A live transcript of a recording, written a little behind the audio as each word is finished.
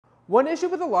One issue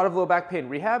with a lot of low back pain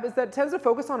rehab is that it tends to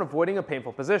focus on avoiding a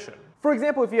painful position. For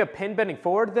example, if you have pain bending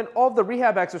forward, then all of the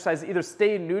rehab exercises either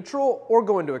stay neutral or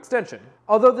go into extension.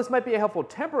 Although this might be a helpful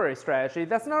temporary strategy,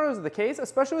 that's not always the case,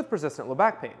 especially with persistent low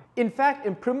back pain. In fact,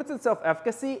 improvements in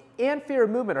self-efficacy and fear of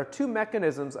movement are two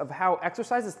mechanisms of how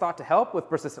exercise is thought to help with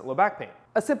persistent low back pain.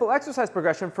 A simple exercise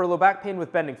progression for low back pain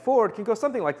with bending forward can go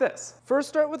something like this. First,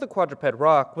 start with a quadruped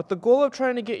rock with the goal of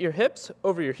trying to get your hips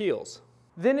over your heels.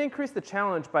 Then increase the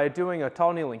challenge by doing a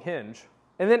tall kneeling hinge.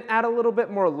 And then add a little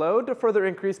bit more load to further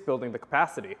increase building the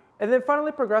capacity. And then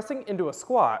finally progressing into a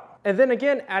squat. And then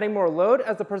again adding more load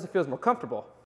as the person feels more comfortable.